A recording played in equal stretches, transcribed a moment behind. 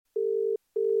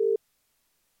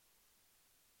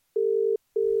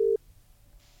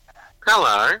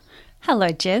Hello. Hello,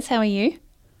 Jez. How are you?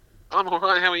 I'm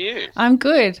alright, how are you? I'm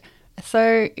good.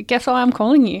 So, guess why I'm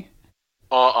calling you?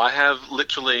 Oh, I have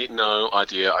literally no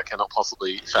idea. I cannot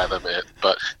possibly fathom it.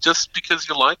 But just because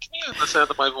you like me and the sound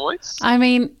of my voice? I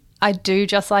mean, I do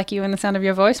just like you and the sound of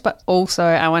your voice, but also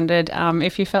I wondered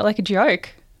if you felt like a joke.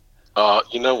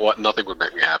 You know what? Nothing would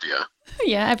make me happier.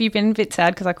 Yeah, have you been a bit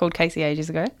sad because I called Casey ages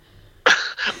ago?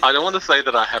 I don't want to say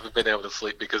that I haven't been able to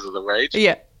sleep because of the rage,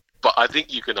 Yeah. but I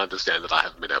think you can understand that I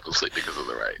haven't been able to sleep because of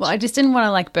the rage. Well, I just didn't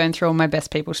want to burn through all my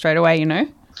best people straight away, you know?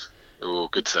 Oh,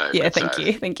 good save. Yeah, good thank save.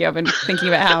 you. Thank you. I've been thinking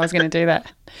about how I was going to do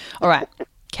that. All right.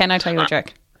 Can I tell you a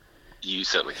joke? You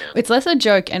certainly can. It's less a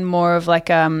joke and more of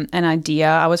an idea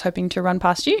I was hoping to run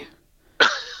past you.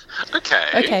 Okay.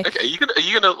 Okay. Are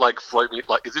you gonna float me?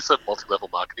 Is this a multi-level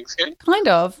marketing scheme? Kind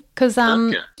of, because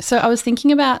Okay. so I was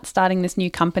thinking about starting this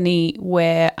new company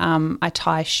where I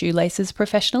tie shoelaces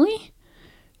professionally.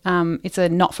 It's a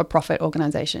not-for-profit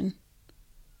organisation.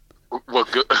 Well,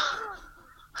 good.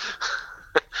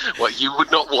 Well, you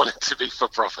would not want it to be for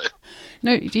profit.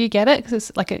 No, do you get it? Because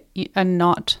it's like a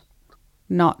not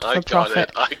I for got it.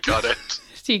 profit. I got it.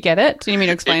 Do you get it? Do you need me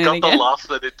to explain It it got the again? laugh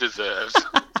that it deserves.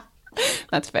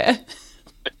 That's fair.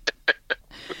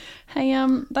 Hey,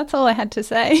 that's all I had to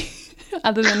say.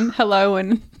 Other than hello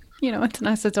and it's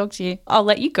nice to talk to you. I'll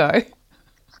let you go.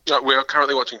 We are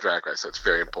currently watching Drag Race, so it's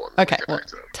very important. Okay, Let's get well, back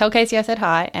to it. tell Casey I said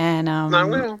hi, and I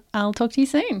will. I'll talk to you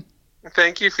soon.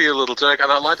 Thank you for your little joke.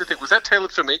 And I'd like to think, was that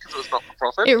tailored for me because it was not for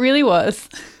profit? It really was.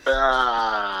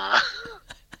 Ah.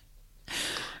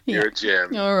 You're a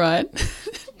gem. All right.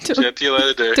 Chat to you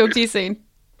later, dude. Talk to you soon.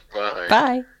 Bye.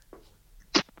 Bye.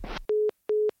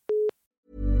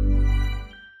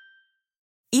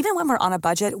 Even when we're on a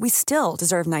budget, we still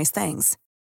deserve nice things.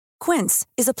 Quince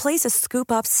is a place to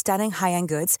scoop up stunning high-end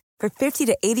goods for 50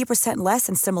 to 80% less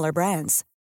than similar brands.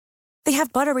 They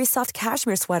have buttery soft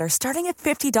cashmere sweaters starting at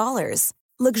 $50,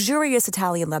 luxurious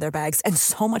Italian leather bags, and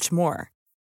so much more.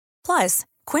 Plus,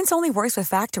 Quince only works with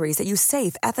factories that use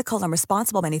safe, ethical, and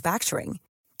responsible manufacturing.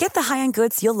 Get the high-end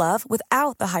goods you'll love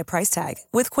without the high price tag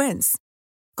with Quince.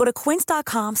 Go to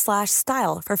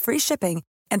quince.com/style for free shipping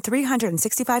and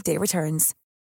 365-day returns.